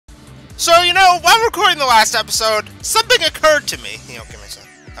So, you know, while recording the last episode, something occurred to me. You know, give me a second.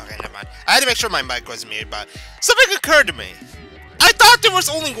 Okay, never mind. I had to make sure my mic wasn't muted, but something occurred to me. I thought there was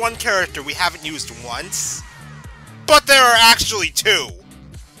only one character we haven't used once, but there are actually two.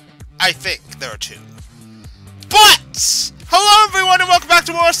 I think there are two. But, hello everyone and welcome back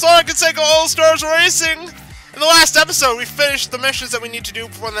to more Sonic and SEGA All-Stars Racing. In the last episode, we finished the missions that we need to do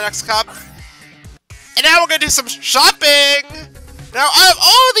before the next cup. And now we're going to do some shopping! Now, out of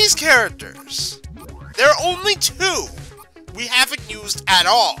all of these characters, there are only two we haven't used at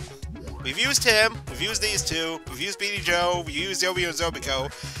all. We've used him, we've used these two, we've used Beady Joe, we've used Yobi and Zobiko,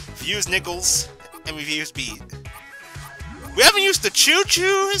 we've used Nickels, and we've used Beat. We haven't used the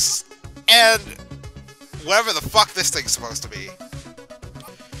Choo-Choos, and whatever the fuck this thing's supposed to be.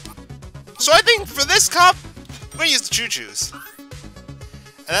 So I think for this cup, we're gonna use the Choo-Choos.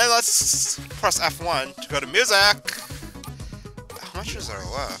 And then let's press F1 to go to music. How much is there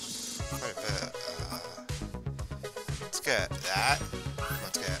left? Quite a bit. Let's get that.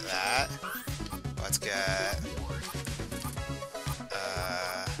 Let's get that. Let's get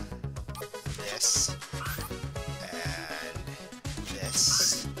this. And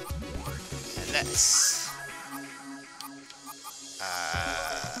this. And this.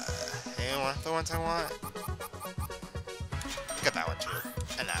 Anyone? The ones I want? Get that one too.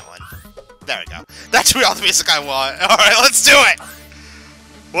 And that one. There we go. That should be all the music I want. Alright, let's do it!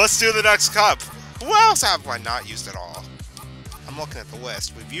 Let's do the next cup. Who else have I not used at all? I'm looking at the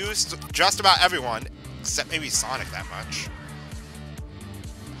list. We've used just about everyone, except maybe Sonic that much.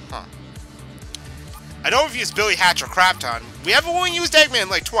 Huh. I know we've used Billy Hatch or Crapton. We haven't only used Eggman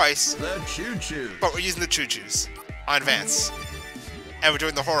like twice. The Choo-Choos. But we're using the Choo-Choos on advance. And we're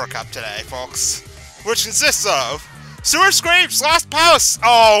doing the Horror Cup today, folks. Which consists of Sewer Scrapes, Lost Palace!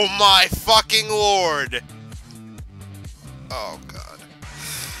 Oh my fucking lord! Oh god.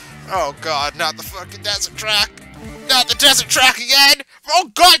 Oh god, not the fucking desert track! Not the desert track again!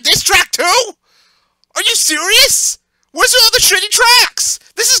 Oh god, this track too?! Are you serious?! Where's all the shitty tracks?!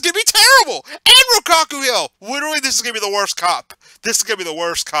 This is gonna be terrible! And Rokaku Hill! Literally, this is gonna be the worst cup. This is gonna be the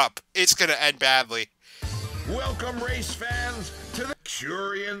worst cup. It's gonna end badly. Welcome, race fans, to the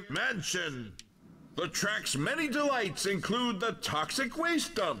Curian Mansion. The track's many delights include the toxic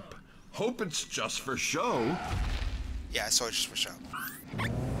waste dump. Hope it's just for show. Yeah, so it's just for show.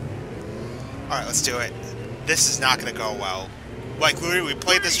 Alright, let's do it. This is not gonna go well. Like, literally, we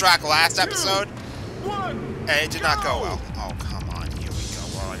played this track last episode, and it did not go well. Oh, come on, here we go.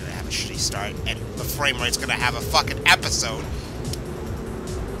 We're gonna have a shitty start, and the frame rate's gonna have a fucking episode.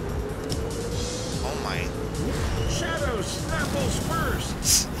 Oh my. Shadow Snapples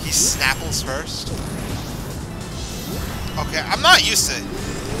first. He Snapples first? Okay, I'm not used to it.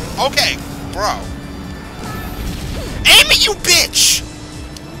 Okay, bro. Aim it, you bitch!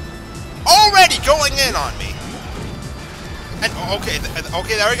 Already going in on me. And okay,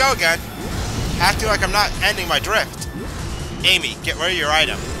 okay, there we go again. Acting like I'm not ending my drift. Amy, get rid of your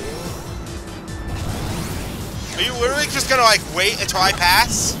item. Are you literally just gonna like wait until I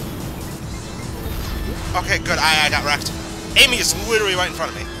pass? Okay, good. I got wrecked. Amy is literally right in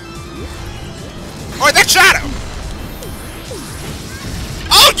front of me. Oh, that's Shadow!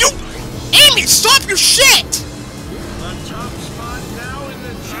 Oh, you! Amy, stop your shit! The top spot now in the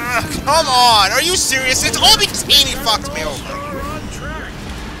come on, are you serious? It's all because Amy fucked me over.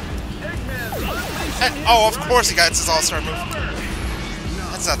 And, oh, of course he got his all-star move.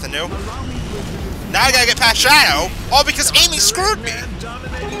 That's nothing new. Now I gotta get past Shadow, all because Amy screwed me.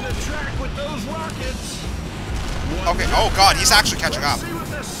 Okay, oh god, he's actually catching up.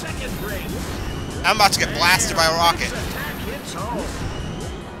 I'm about to get blasted by a rocket.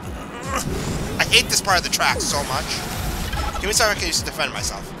 I hate this part of the track so much. Give me something I can use to defend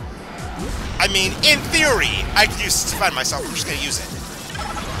myself. I mean, in theory, I could use it to defend myself. I'm just gonna use it.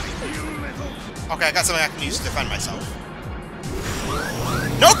 Okay, I got something I can use to defend myself.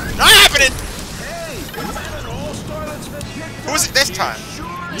 Nope, not happening! Who is it this time?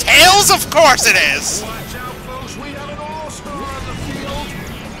 Tails? Of course it is!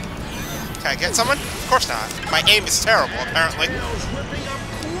 Can I get someone? Of course not. My aim is terrible, apparently.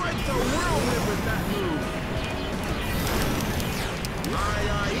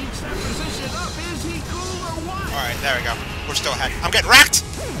 Alright, there we go. We're still ahead. I'm getting wrecked!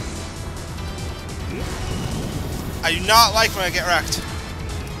 I do not like when I get wrecked.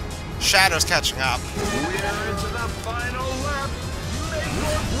 Shadow's catching up. We're into the final lap. Make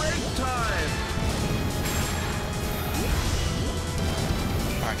or break time.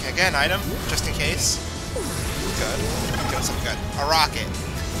 Alright, can I get an item? Just in case? Good. Good, something good. A rocket.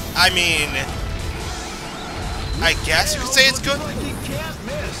 I mean... I guess you could say it's good.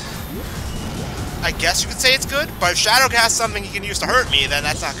 I guess you could say it's good, but if Shadow casts something he can use to hurt me, then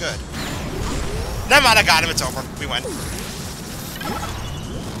that's not good. Never mind, I got him, it's over. We win.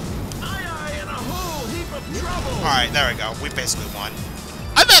 Alright, there we go. We basically won.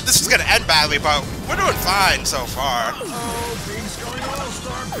 I thought this was gonna end badly, but we're doing fine so far.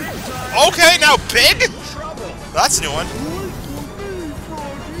 Okay, now Big? That's a new one.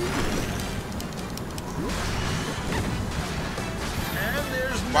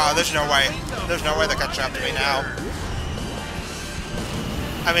 Wow, there's no way. There's no way they're catching up to me now.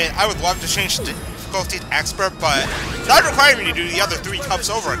 I mean, I would love to change the difficulty to expert, but that would require me to do the other 3 cups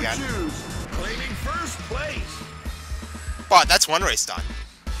over again. But that's one race done.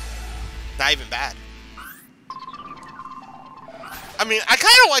 Not even bad. I mean, I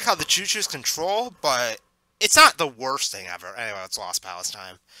kind of like how the choo-choos control, but it's not the worst thing ever. Anyway, it's Lost Palace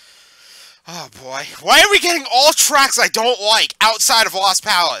time. Oh boy. Why are we getting all tracks I don't like outside of Lost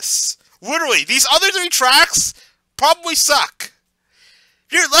Palace? Literally, these other 3 tracks probably suck.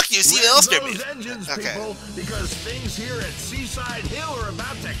 If you're lucky you see illustrated. Engines, people, because things here at Seaside Hill are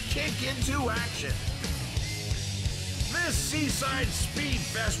about to kick into action. This Seaside Speed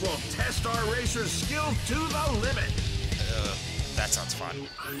Fest will test our racers' skill to the limit. That sounds fun.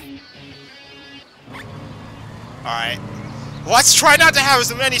 Alright. Let's try not to have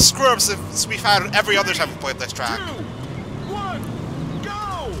as many screw-ups as we've had every other time we played this track. 2, 1, go!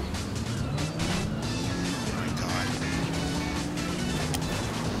 Oh my god.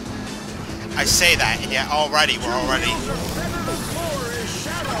 I say that, and yet already, we're already...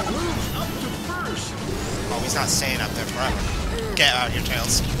 Oh, he's not staying up there forever. Get out of here,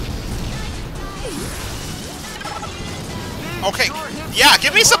 Tails. Okay, yeah,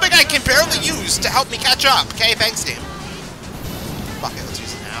 give me something I can barely use to help me catch up. Okay, thanks, game. Fuck it, let's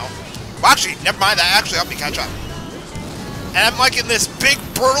use it now. Well, actually, never mind, that actually helped me catch up. And I'm like in this big,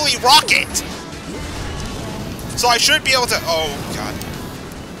 burly rocket. So I should be able to... Oh, God.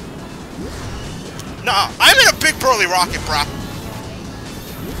 Nah, I'm in a big, burly rocket, bruh.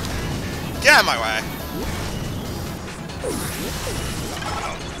 Get out of my way.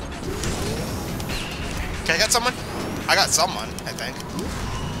 Can I get someone? I got someone, I think.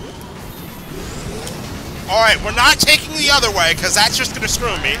 Alright, we're not taking the other way, because that's just gonna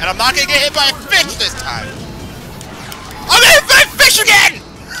screw me, and I'm not gonna get hit by a fish this time! I'm hit by a fish again!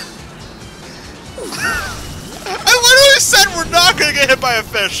 I literally said we're not gonna get hit by a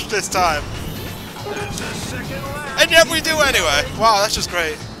fish this time. And yet we do anyway. Wow, that's just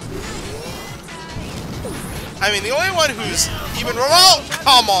great. I mean, the only one who's even remote...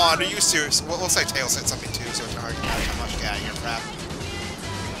 Come on, are you serious? Well, looks like Tails hit something too, so it's hard to catch how much get out of here, crap.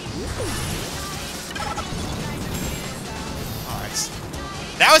 Alright.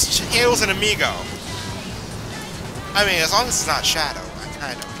 Now it's Tails and Amigo. I mean, as long as it's not Shadow, I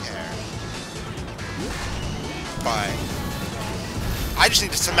kinda don't care. But... I just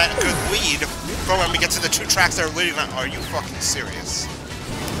need to cement a good lead for when we get to the 2 tracks that are leading on. Are you fucking serious?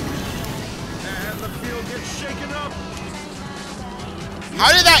 And the field gets shaken up.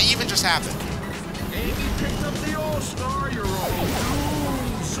 How did that even just happen? Amy picked up the All-Star. You're all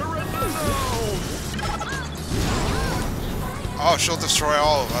surrender now. Oh, she'll destroy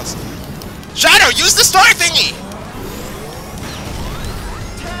all of us. Shadow, use the star thingy!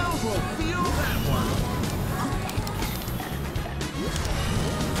 Tails will feel that one.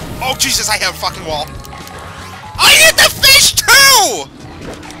 Oh, Jesus, I hit a fucking wall. I hit the fish, too!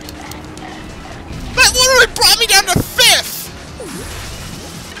 That literally brought me down to 5th!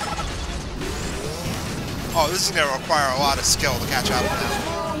 Oh, this is gonna require a lot of skill to catch up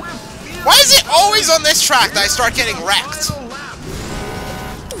now. Why is it always on this track that I start getting wrecked?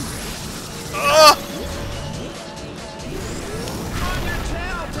 Ugh!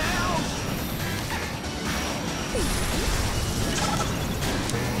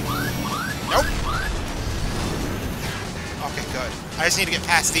 Nope. Okay, good. I just need to get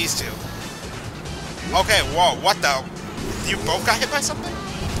past these 2. Okay, whoa, what the? You both got hit by something?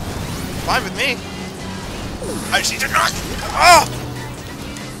 Fine with me. I just need to not... Oh!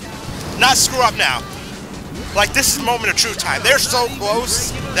 Not screw up now. Like, this is the moment of true time. They're so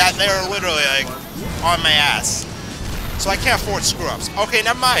close that they're literally, like, on my ass. So I can't afford screw-ups. Okay,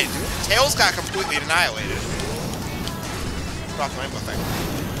 never mind. Tails got completely annihilated. Drop the rainbow thing.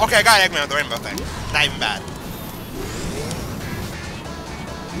 Okay, I got Eggman with the rainbow thing. Not even bad.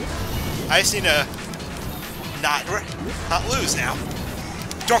 I just need to not lose now.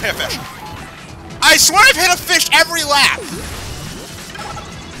 Don't hit a fish. I swear I've hit a fish every lap!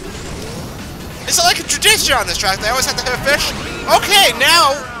 Is it like a tradition on this track? They always have to hit a fish? Okay,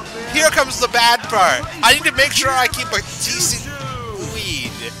 now, here comes the bad part. I need to make sure I keep a decent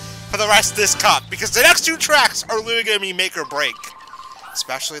lead for the rest of this cup, because the next 2 tracks are literally going to be make or break.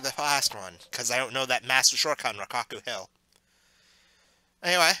 Especially the last one, because I don't know that master shortcut on Rakaku Hill.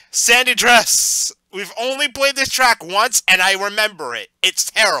 Anyway, Sandy Dress. We've only played this track once, and I remember it.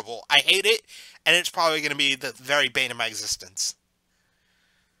 It's terrible. I hate it, and it's probably going to be the very bane of my existence.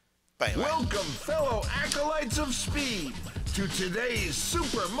 But anyway. Welcome, fellow acolytes of speed, to today's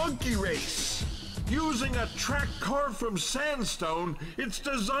Super Monkey Race. Using a track carved from sandstone, its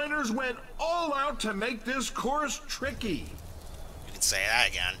designers went all out to make this course tricky. You can say that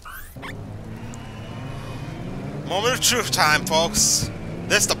again. Moment of truth time, folks.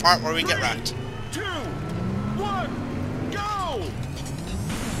 This is the part where we get wrecked. 2, 1, go!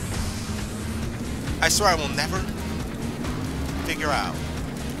 I swear I will never figure out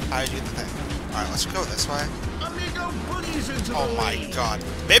how to do the thing. Alright, let's go this way. Amigo boogies into Oh the my lead. god.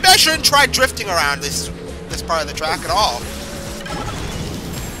 Maybe I shouldn't try drifting around this part of the track at all.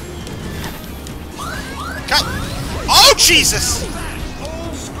 Cut! Oh, Jesus!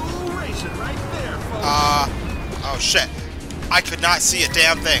 Old school racing right there, folks. Oh shit. I could not see a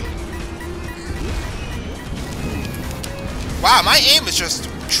damn thing. Wow, my aim is just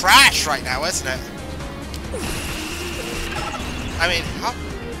trash right now, isn't it? I mean, how?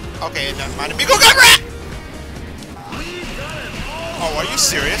 Okay, it doesn't mind. Amigo got wrecked! Oh, are you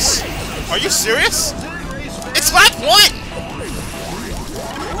serious? Are you serious? It's lap 1!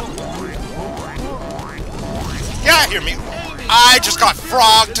 Get out of here, me. I just got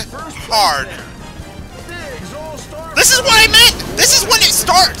frogged hard. This is what I meant! This is when it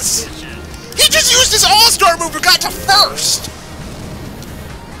starts! He just used his all-star move and got to first!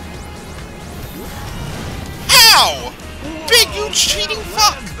 Ow! Big, you cheating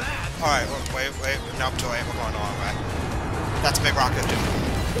fuck! Alright, wait, nope, too late, we're going the wrong way. That's a big rocket of doom.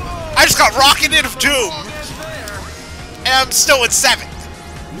 I just got rocketed of doom! And I'm still in 7th.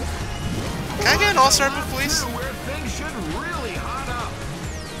 Can I get an all-star move, please?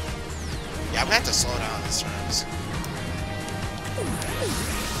 Yeah, I'm gonna have to slow down these turns.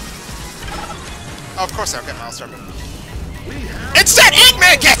 Oh, of course I don't get an all-star move. Instead,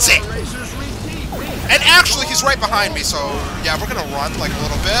 Eggman gets it! And actually, he's right behind me, so yeah, we're gonna run like a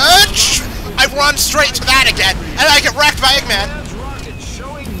little bit. I run straight to that again, and I get wrecked by Eggman.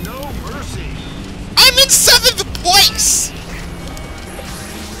 I'm in 7th place!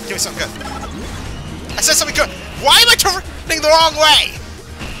 Give me something good. I said something good. Why am I turning the wrong way?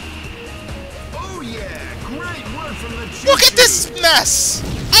 Oh yeah, great work from the choo-choo. Look at this mess!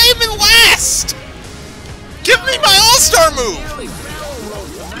 I am in last! Give me my all-star move!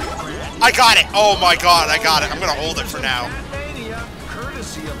 I got it! Oh my god, I got it. I'm gonna hold it for now.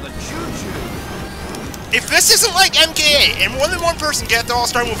 If this isn't like MKA, and more than one person get the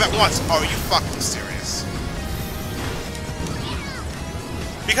all-star move at once, are you fucking serious?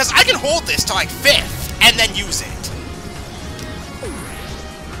 Because I can hold this to like 5th, and then use it.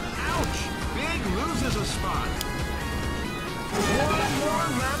 Ouch! Big loses a spot. One more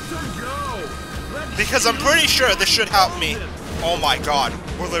lap to go. Because I'm pretty sure this should help me. Oh my god,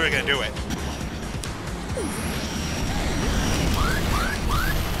 we're literally gonna do it.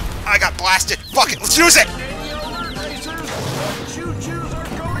 I got blasted. Fuck it, let's use it!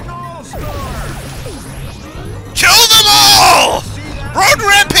 Kill them all! Road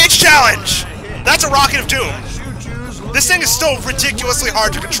Rampage Challenge! That's a Rocket of Doom. This thing is still ridiculously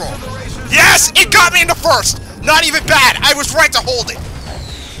hard to control. Yes, it got me into 1st! Not even bad, I was right to hold it.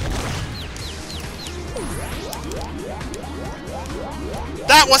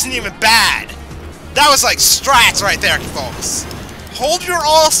 That wasn't even bad. That was like strats right there, folks. Hold your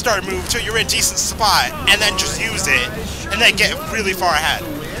all-star move till you're in decent spot, and then just use it, and then get really far ahead.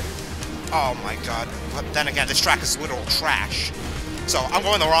 Oh my god. But then again, this track is literal trash. So I'm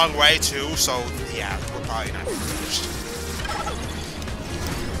going the wrong way too, so yeah, we're probably not finished.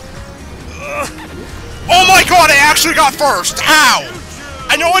 Oh my god, I actually got 1st! Ow!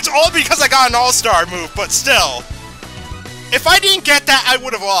 I know it's all because I got an all-star move, but still. If I didn't get that, I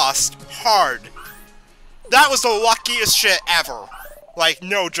would have lost. Hard. That was the luckiest shit ever. Like,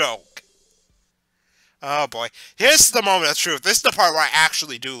 no joke. Oh boy. Here's the moment of truth. This is the part where I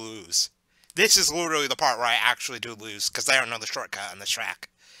actually do lose. This is literally the part where I actually do lose, because I don't know the shortcut on this track.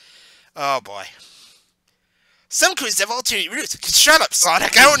 Oh boy. Some crews have alternate routes. Shut up,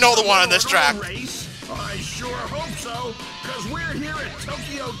 Sonic. I don't know the one on this track. I sure hope so, because we're here at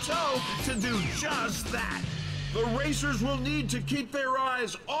Tokyo Toe to do just that. The racers will need to keep their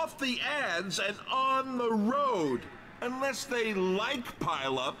eyes off the ads and on the road. Unless they like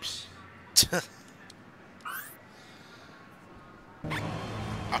pile-ups.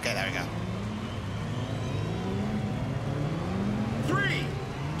 Okay, there we go. 3,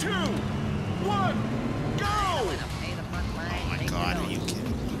 2,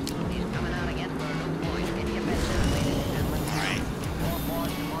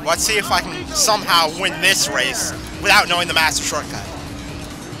 Let's see if I can somehow win this race without knowing the master shortcut.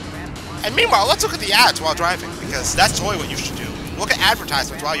 And meanwhile, let's look at the ads while driving, because that's totally what you should do. Look at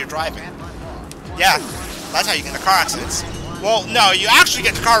advertisements while you're driving. Yeah, that's how you get into car accidents. Well, no, you actually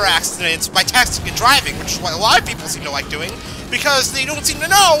get into car accidents by texting and driving, which is what a lot of people seem to like doing, because they don't seem to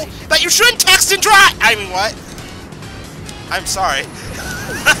know that you shouldn't text and drive! I mean, what? I'm sorry.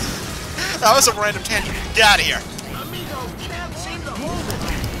 That was a random tangent. Get out of here.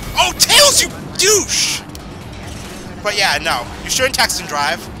 Oh, Tails, you douche! But yeah, no, you shouldn't text and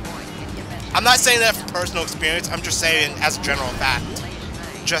drive. I'm not saying that from personal experience, I'm just saying as a general fact.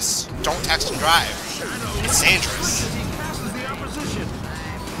 Just don't text and drive. It's dangerous.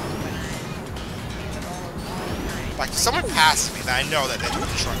 Like, if someone passes me, then I know that they took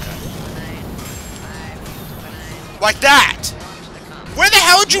the shortcut. Like that! Where the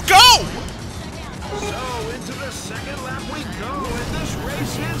hell did you go? So, into the second lap we go, and this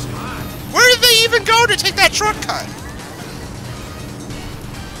race is hot. Where did they even go to take that shortcut?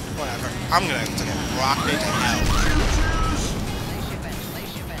 Whatever. I'm gonna get rocked into hell.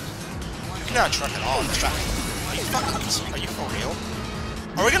 You cannot truck at all in this traffic. Are you for real?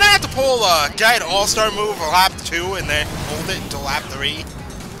 Are we gonna have to pull a Guide All-Star move a lap 2 and then hold it until lap 3?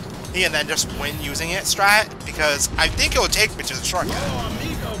 And then just win using it strat? Because I think it will take me to the shortcut. Oh,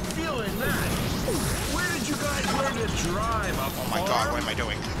 amigo, feeling that. Where did you guys learn to drive? Oh my god, what am I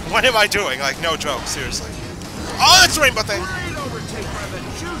doing? What am I doing? Like, no joke, seriously. Oh, that's the rainbow thing! Great overtake by the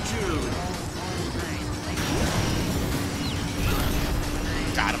choo-choo.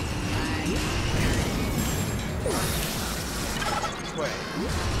 Got him.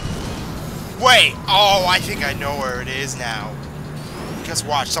 Wait! Oh, I think I know where it is now. Just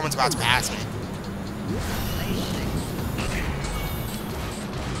watch, someone's about to pass me.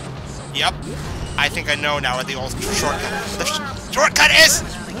 Yep. I think I know now where the old shortcut. The shortcut is!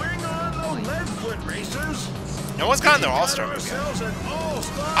 No one's gotten their All-Star move yet.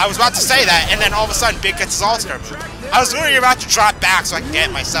 I was about to say that, and then all of a sudden, Big gets his All-Star move. I was literally about to drop back so I can get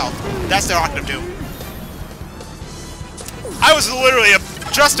it myself. That's what I'm gonna do. I was literally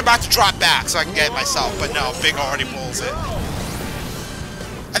just about to drop back so I can get it myself, but no, Big already pulls it.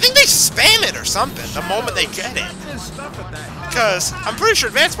 I think they spam it or something the moment they get it. Because I'm pretty sure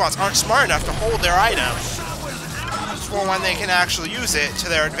advanced bots aren't smart enough to hold their item for when they can actually use it to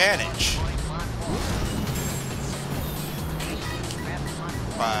their advantage.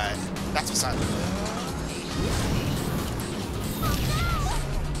 But that's beside the point.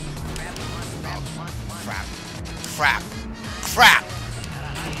 Oh, crap. Crap. Crap!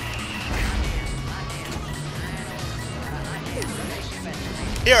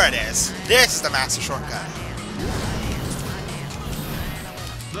 Here it is. This is the master shortcut.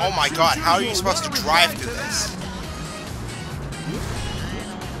 Oh my god, how are you supposed to drive through this?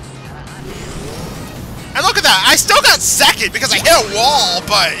 And look at that, I still got second because I hit a wall,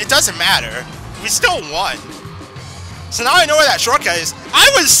 but it doesn't matter. We still won. So now I know where that shortcut is.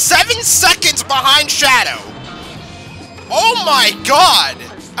 I was 7 seconds behind Shadow. Oh my god!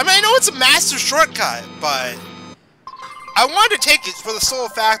 I mean, I know it's a master shortcut, but I wanted to take it for the sole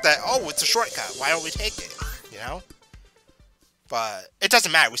fact that, oh, it's a shortcut. Why don't we take it? You know? But it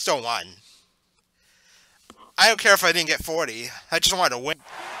doesn't matter. We still won. I don't care if I didn't get 40. I just wanted to win.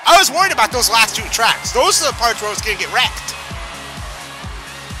 I was worried about those last 2 tracks. Those are the parts where I was going to get wrecked.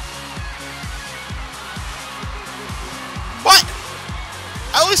 But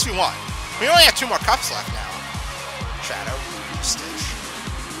at least we won. We only have 2 more cups left now. Shadow, Stitch,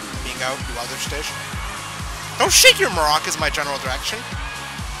 Amigo, you other Stitch. Don't shake your maracas my general direction.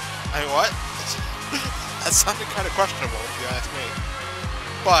 I mean, what? That sounded kind of questionable, if you ask me.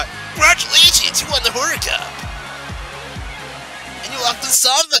 But congratulations, you won the Horror Cup! And you locked the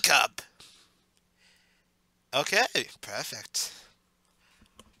Samba Cup! Okay, perfect.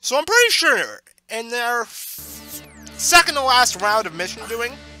 So I'm pretty sure in our second to last round of mission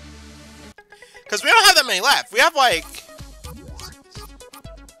doing, because we don't have that many left. We have like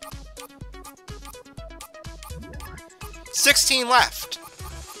 16 left.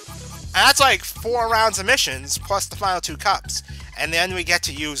 And that's like 4 rounds of missions plus the final 2 cups. And then we get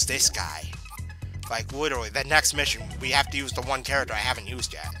to use this guy. Like literally, the next mission, we have to use the one character I haven't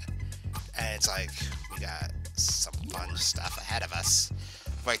used yet. And it's like, we got some fun stuff ahead of us.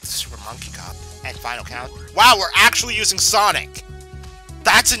 Like the Super Monkey Cup and Final Count. Wow, we're actually using Sonic!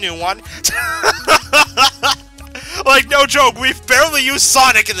 That's a new one! Like, no joke, we've barely used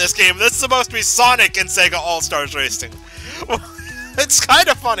Sonic in this game. This is supposed to be Sonic in SEGA All-Stars Racing. It's kind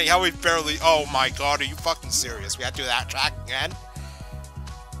of funny how we've barely... Oh my god, are you fucking serious? We have to do that track again?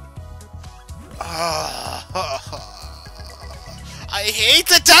 I hate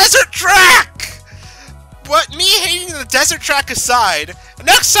the desert track! But me hating the desert track aside,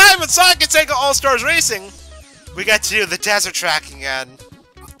 next time on Sonic and Sega All-Stars Racing, we get to do the desert track again.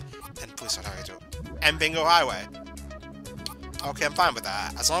 And please don't have to. And Bingo Highway. Okay, I'm fine with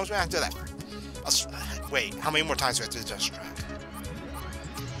that. As long as we have to do that. Wait, how many more times do we have to do the desert track?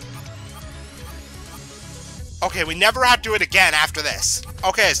 Okay, we never have to do it again after this.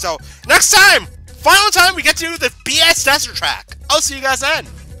 Okay, so next time, final time we get to do the BS desert track. I'll see you guys then.